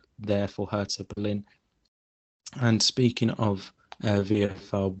there for Hertha Berlin. And speaking of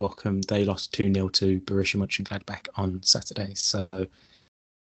VfL Bochum, they lost 2-0 to Borussia Mönchengladbach on Saturday. So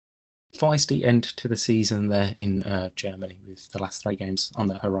feisty end to the season there in Germany with the last 3 games on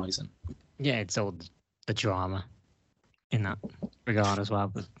the horizon. Yeah, it's all the drama in that regard as well.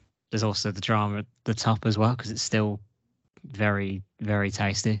 But there's also the drama at the top as well because it's still very, very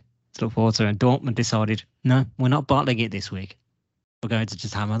tasty to look forward to. And Dortmund decided, no, we're not bottling it this week. We're going to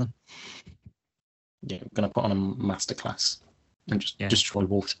just hammer them. Yeah, we're going to put on a masterclass and just destroy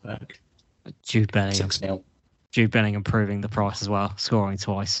Wolfsburg. Jude Bellingham. 6-0. Jude Bellingham proving the price as well, scoring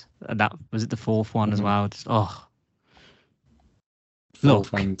twice. And that was it, the 4th one as well. Just,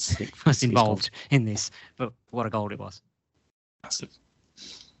 look, was involved in this, but what a goal it was. Massive.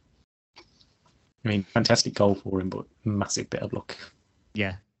 I mean, fantastic goal for him, but massive bit of luck.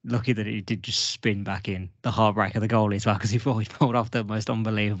 Yeah, lucky that he did just spin back in. The heartbreak of the goalie as well, because he thought he pulled off the most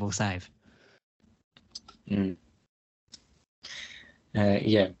unbelievable save.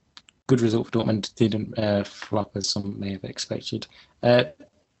 Yeah, good result for Dortmund. Didn't flop as some may have expected.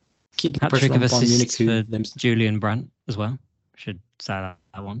 Keep the pressure on Bayern Munich for Julian Brandt as well. Should say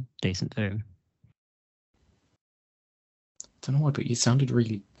that one. Decent for him. Don't know why, but you sounded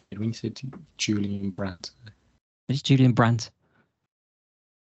really good when you said Julian Brandt. It's Julian Brandt.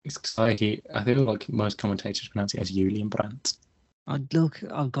 It's exciting. I feel like most commentators pronounce it as Julian Brandt. Look,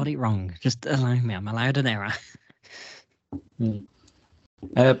 I've got it wrong. Just allow me. I'm allowed an error.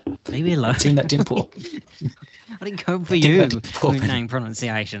 Leave me alone. A team that didn't put up. I didn't come for you with name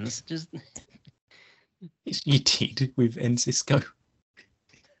pronunciations. Just you did with Cisco,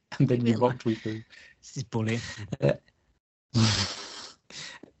 and then you rocked with who? This is bullying.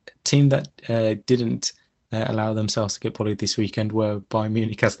 Team that didn't allow themselves to get bullied this weekend were Bayern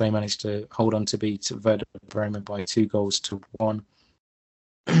Munich, as they managed to hold on to beat Werder Bremen by 2-1.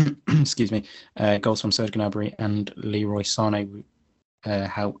 Excuse me. Goals from Serge Gnabry and Leroy Sané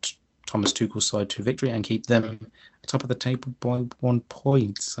helped Thomas Tuchel's side to victory and keep them top of the table by 1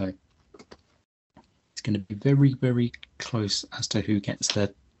 point. So it's going to be very, very close as to who gets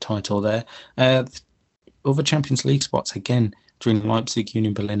the title there. Other Champions League spots, again, between Leipzig,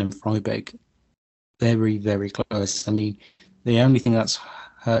 Union Berlin and Freiburg, very, very close. I mean, the only thing that's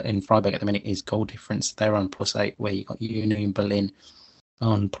hurting Freiburg at the minute is goal difference. They're on +8, where you got Union Berlin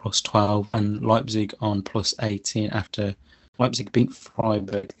on +12 and Leipzig on +18 after Leipzig beat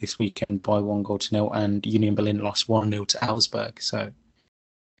Freiburg this weekend by 1-0 and Union Berlin lost 1-0 to Augsburg. So,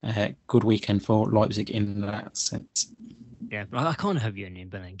 good weekend for Leipzig in that sense. Yeah, I can't have Union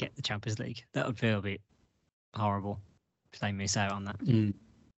Berlin get the Champions League. That would feel a bit horrible if they miss out on that.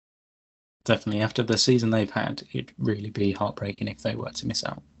 Definitely. After the season they've had, it'd really be heartbreaking if they were to miss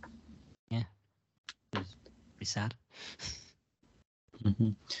out. Yeah. It'd be sad.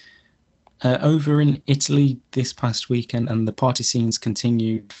 Over in Italy this past weekend, and the party scenes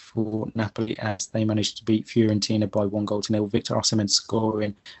continued for Napoli as they managed to beat Fiorentina by 1-0. Victor Osimhen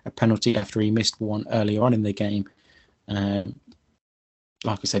scoring a penalty after he missed one earlier on in the game.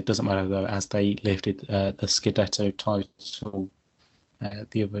 Like I said, doesn't matter though, as they lifted the Scudetto title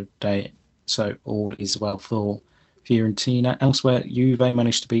the other day. So all is well for Fiorentina. Elsewhere, Juve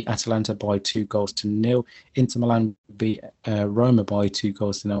managed to beat Atalanta by 2-0. Inter Milan beat Roma by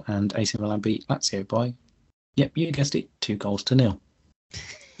 2-0, and AC Milan beat Lazio by, yep, you guessed it, 2-0.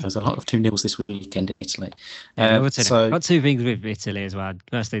 There's a lot of 2-0s this weekend in Italy. Got two things with Italy as well.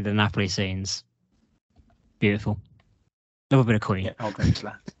 Firstly, the Napoli scenes, beautiful. A little bit of Queen. Yeah, I'll go to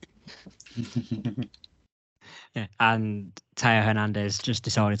that. Yeah, and Teo Hernandez just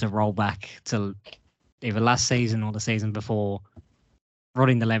decided to roll back to either last season or the season before,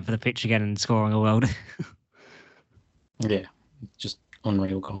 running the length of the pitch again and scoring a world. Yeah, just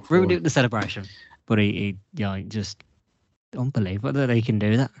unreal goal. Ruined it the celebration, but he just unbelievable that he can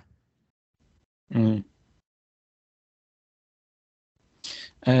do that.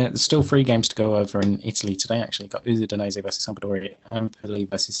 There's still 3 games to go over in Italy today. Actually, got Udinese versus Sampdoria, Empoli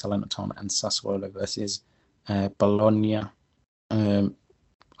versus Salernitana, and Sassuolo versus Bologna. A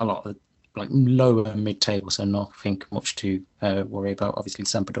lot of lower mid-table, so nothing much to worry about. Obviously,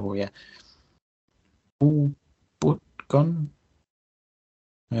 Sampdoria all but gone.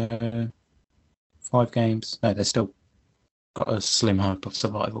 5 games. No, they've still got a slim hope of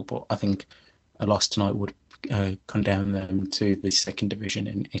survival, but I think a loss tonight would condemn them to the 2nd division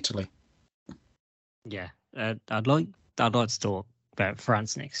in Italy. Yeah, I'd like to talk about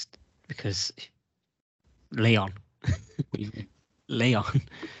France next, because Lyon.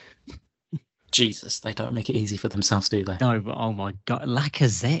 Jesus, they don't make it easy for themselves, do they? No, but oh my God,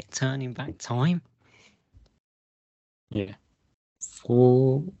 Lacazette turning back time. Yeah.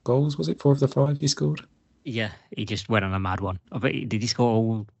 4 goals, was it? 4 of the 5 he scored? Yeah, he just went on a mad one. Did he score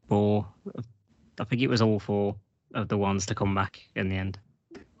all 4? I think it was all 4 of the ones to come back in the end.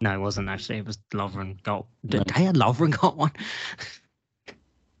 No, it wasn't actually. It was Lovren got. No. Lovren got one.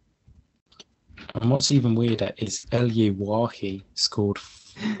 And what's even weirder is Elye Wahi scored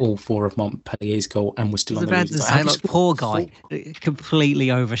all 4 of Montpellier's goal and was still on the losing side. Look, poor guy,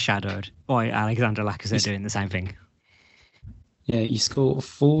 completely overshadowed by Alexander Lacazette doing the same thing. Yeah, you score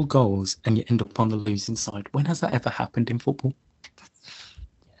 4 goals and you end up on the losing side. When has that ever happened in football?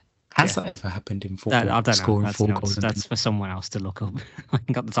 Has that ever happened in football? I don't know. That's for someone else to look up. I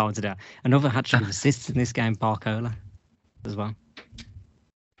ain't got the time to do it. Another hat-trick of assists in this game, Barcola, as well.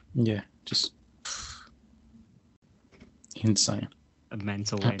 Yeah, just insane. A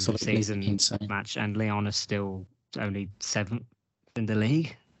mental season match, and Lyon is still only 7th in the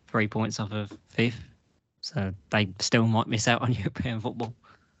league, 3 points off of 5th. So they still might miss out on European football.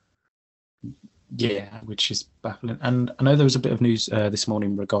 Yeah, which is baffling. And I know there was a bit of news this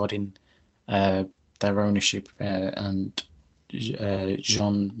morning regarding their ownership and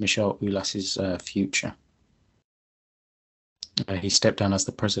Jean-Michel Aulas's future. He stepped down as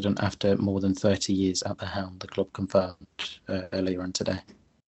the president after more than 30 years at the helm, the club confirmed earlier on today.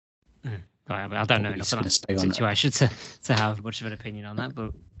 I don't know enough about the situation to have much of an opinion on that,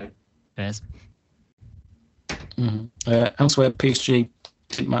 but there's. Elsewhere, PSG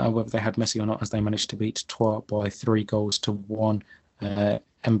didn't matter whether they had Messi or not, as they managed to beat Troyes by 3-1.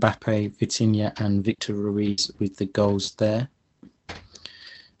 Mbappe, Vitinha, and Victor Ruiz with the goals there.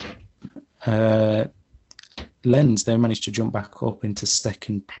 Lens, they managed to jump back up into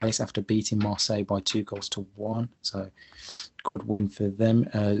second place after beating Marseille by 2-1. So good win for them.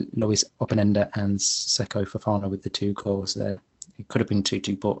 Luis Openda and Seko Fofana with the 2 goals there. It could have been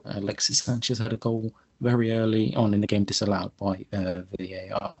 2-2, but Alexis Sanchez had a goal very early on in the game disallowed by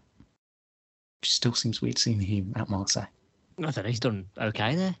VAR. Which still seems weird seeing him at Marseille. I don't know, he's done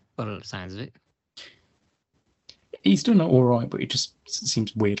okay there, by the sounds of it. He's done all right, but it just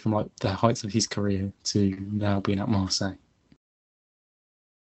seems weird from like the heights of his career to now being at Marseille.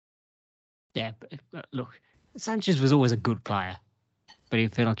 Yeah, but look, Sanchez was always a good player, but I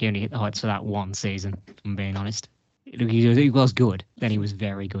feel like he only hit the heights for that one season, if I'm being honest. He was good, then he was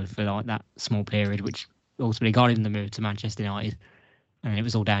very good for like that small period, which ultimately got him the move to Manchester United, and it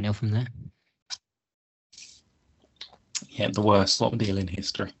was all downhill from there. Yeah, the worst slot deal in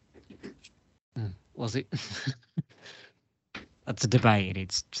history. Was it? That's a debate in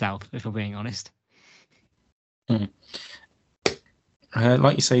itself, if I'm being honest. Like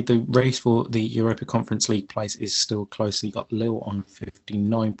you say, the race for the Europa Conference League place is still close. You got Lille on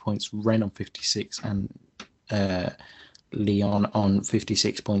 59 points, Rennes on 56, and Lyon on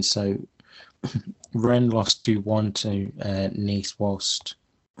 56 points. So Rennes lost 2-1 to Nice, whilst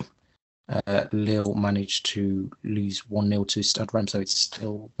Lille managed to lose 1-0 to Stade Reims. So it's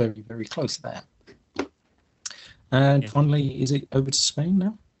still very, very close there. And finally, is it over to Spain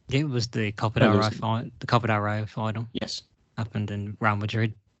now? Yeah, it was the Copa del Rey final. The Copa del Rey final. Yes. Happened in Real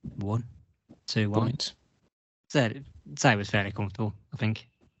Madrid won 2-1. Say it was fairly comfortable, I think,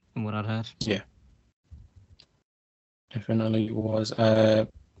 from what I'd heard. Yeah. Definitely was.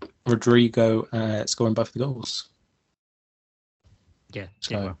 Rodrigo scoring both the goals. Yeah.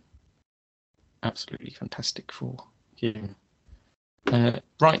 So absolutely fantastic for him.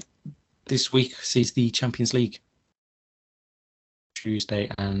 Right. This week sees the Champions League. Tuesday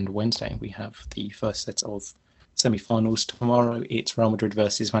and Wednesday, we have the first set of semi-finals. Tomorrow, it's Real Madrid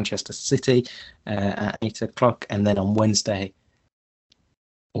versus Manchester City at 8 o'clock. And then on Wednesday,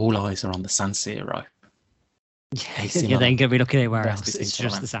 all eyes are on the San Siro. Yeah, they ain't going to be looking anywhere else. It's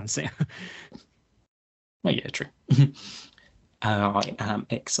just the San Siro. Oh, yeah, true. I am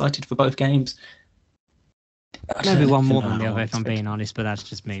excited for both games. Maybe one more than the other, if I'm being honest, but that's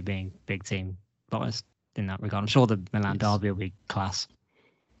just me being big team biased in that regard. I'm sure the Milan derby will be class.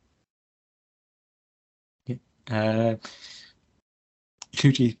 Yeah.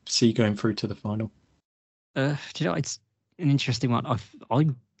 Who do you see going through to the final? Do you know, it's an interesting one. I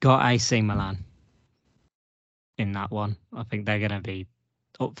got AC Milan in that one. I think they're going to be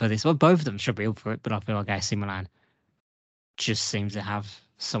up for this. Well, both of them should be up for it, but I feel like AC Milan just seems to have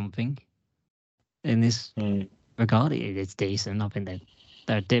something in this regard. It's decent. I think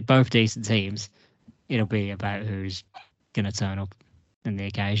they're both decent teams. It'll be about who's going to turn up in the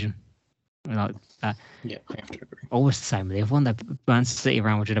occasion. Like that. Yeah, I have to agree. Always the same with the other one. Man City and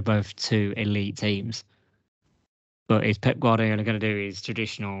Real Madrid are both two elite teams. But is Pep Guardiola going to do his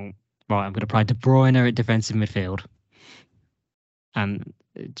traditional, right, I'm going to play De Bruyne at defensive midfield? And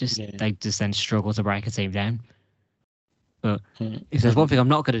they just then struggle to break a team down. But if there's one thing I'm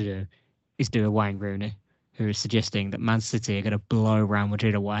not going to do, is do a Wayne Rooney, who is suggesting that Man City are going to blow Real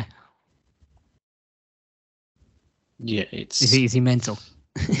Madrid away. Yeah, it's... Is he mental?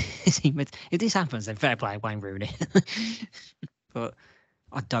 Is he mental? If this happens, then fair play, Wayne Rooney. But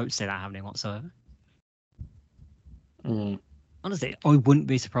I don't see that happening whatsoever. Honestly, I wouldn't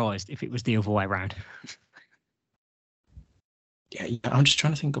be surprised if it was the other way around. Yeah, I'm just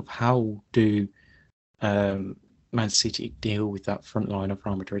trying to think of how do Man City deal with that front line of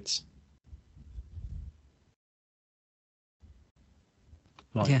Real Madrid's.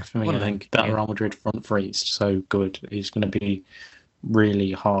 For me, I think that Real Madrid front three is so good. It's going to be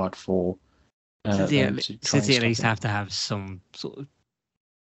really hard for City at least have to have some sort of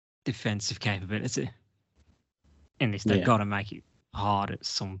defensive capability. In this, they've got to make it hard at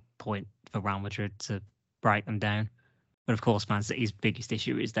some point for Real Madrid to break them down. But of course, Man City's biggest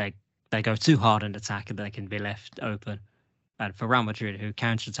issue is they go too hard in attack and they can be left open. And for Real Madrid, who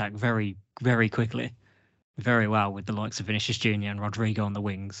counter-attack very, very quickly, very well with the likes of Vinicius Jr. and Rodrigo on the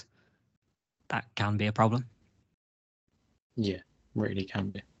wings, that can be a problem. Yeah, really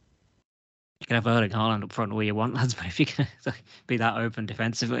can be. You can have Erling Haaland up front all you want, lads, but if you can be that open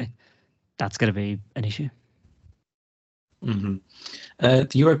defensively, that's going to be an issue. The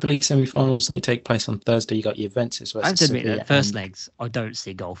Europa League semi-finals they take place on Thursday. You got Juventus versus I have to admit that first legs, I don't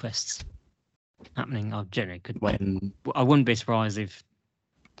see goal fests happening. I generally I wouldn't be surprised if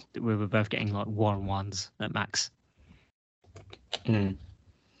we were both getting like 1-1s at max. Mm.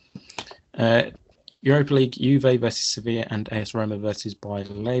 Europa League, Juve versus Sevilla and AS Roma versus Bayer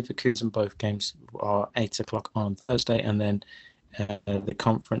Leverkusen. Both games are 8 o'clock on Thursday, and then the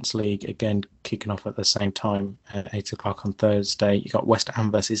Conference League again kicking off at the same time at 8 o'clock on Thursday. You got West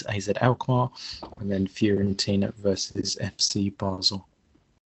Ham versus AZ Alkmaar, and then Fiorentina versus FC Basel.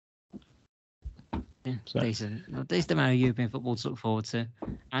 Yeah, decent amount of European football to look forward to.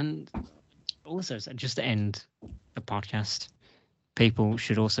 And also, just to end the podcast, people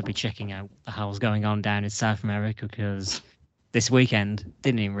should also be checking out the hell's going on down in South America, because this weekend,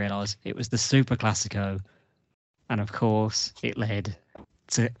 didn't even realise, it was the Super Classico. And of course, it led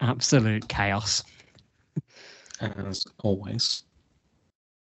to absolute chaos. As always.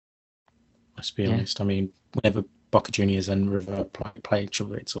 Let's be honest. I mean, whenever Boca Juniors and River play each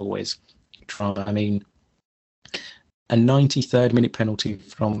other, it's always drama. I mean, a 93rd minute penalty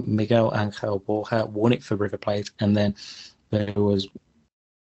from Miguel Angel Borja won it for River Plate, and then there was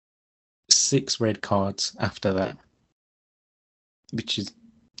 6 red cards after that, which is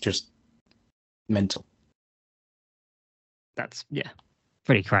just mental. That's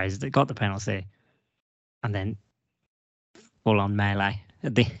pretty crazy. They got the penalty, and then full on melee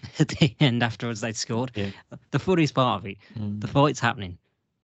at the end afterwards. They'd scored. Yeah. The funniest part of it, the fight's happening.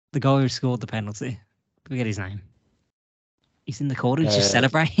 The guy who scored the penalty, forget his name. He's in the corner. He's just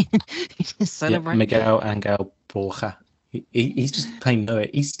celebrating. He's just celebrating. Miguel Angel Borja. He's just playing no.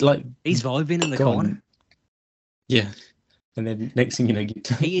 He's vibing in the corner. Yeah. And then next thing you know,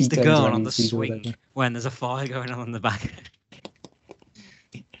 he is the girl on the swing when there's a fire going on in the back.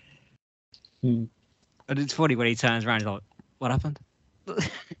 And it's funny when he turns around, he's like, "What happened?"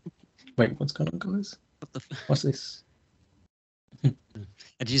 Wait, what's going on, guys? What's this?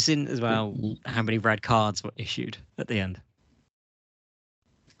 Had you seen as well how many red cards were issued at the end?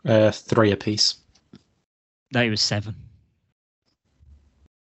 3 apiece. No, it was 7.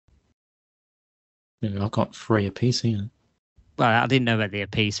 Yeah, I've got 3 apiece here. Well, I didn't know about the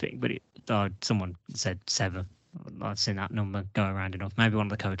apiece thing, but someone said 7. I've seen that number go around enough. Maybe one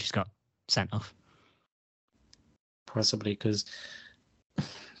of the coaches got sent off. Possibly, because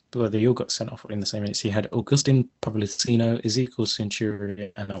they all got sent off in the same minutes. You had Augustin Pavlicino, Ezekiel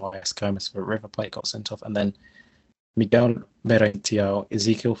Centurion, and Elias Gomez for River Plate got sent off, and then Miguel Merentiel,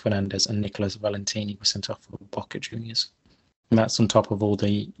 Ezekiel Fernandez, and Nicolas Valentini were sent off for Boca Juniors. And that's on top of all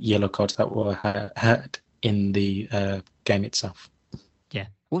the yellow cards that were had in the game itself. Yeah.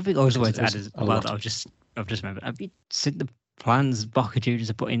 One thing I was going to add is well, I've just remembered. Have you seen the plans Boca Juniors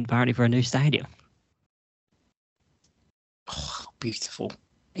are putting apparently for a new stadium? Oh, beautiful.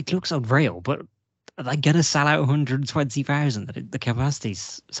 It looks unreal, but are they going to sell out 120,000 that the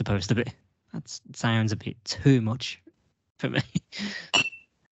capacity's supposed to be? That sounds a bit too much for me.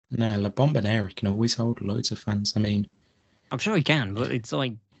 No, La Bombonera can always hold loads of fans. I mean, I'm sure he can, but it's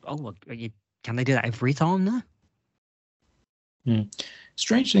like, can they do that every time now?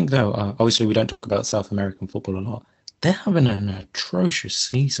 Strange thing though, obviously we don't talk about South American football a lot. They're having an atrocious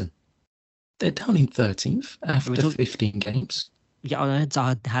season. They're down in 13th after 15 games. Yeah, I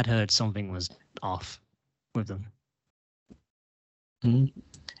had heard something was off with them.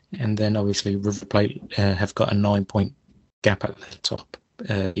 And then obviously River Plate have got a 9-point gap at the top.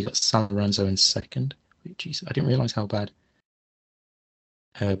 You got San Lorenzo in second. Jeez, I didn't realise how bad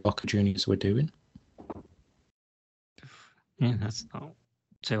Boca Juniors were doing. Yeah, that's not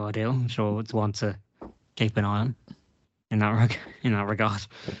too ideal. I'm sure it's one to keep an eye on in that regard.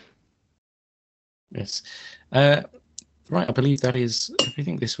 Yes. Right, I believe that is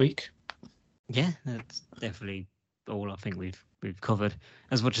everything this week. Yeah, that's definitely all I think we've covered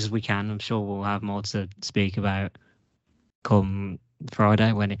as much as we can. I'm sure we'll have more to speak about come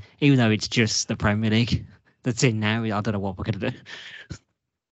Friday, even though it's just the Premier League that's in now. I don't know what we're going to do.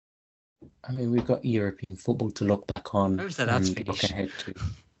 I mean, we've got European football to look back on and look ahead to.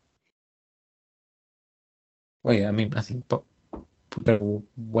 Well, yeah, I mean, I think we'll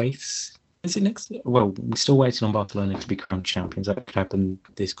wait. Is it next? Well, we're still waiting on Barcelona to be crowned champions. That could happen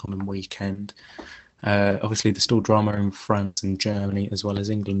this coming weekend. Obviously, there's still drama in France and Germany as well as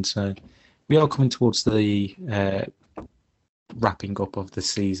England. So we are coming towards the wrapping up of the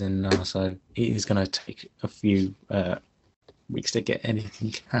season now. So it is going to take a few weeks to get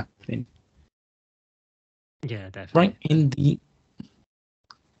anything happening. Yeah, definitely. Right.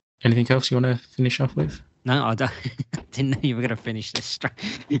 Anything else you want to finish off with? No, I didn't know you were going to finish this straight.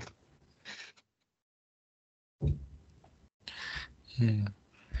 Yeah.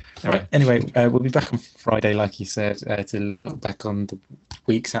 All right. Anyway, we'll be back on Friday, like you said, to look back on the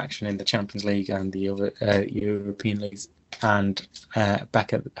week's action in the Champions League and the other European leagues, and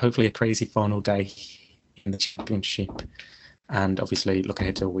back at hopefully a crazy final day in the Championship. And obviously, look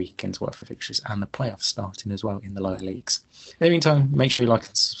ahead to a weekend's worth of fixtures and the playoffs starting as well in the lower leagues. In the meantime, make sure you like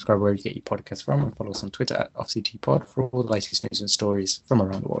and subscribe wherever you get your podcast from, and follow us on Twitter @OffCTPod for all the latest news and stories from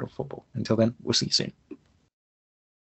around the world of football. Until then, we'll see you soon.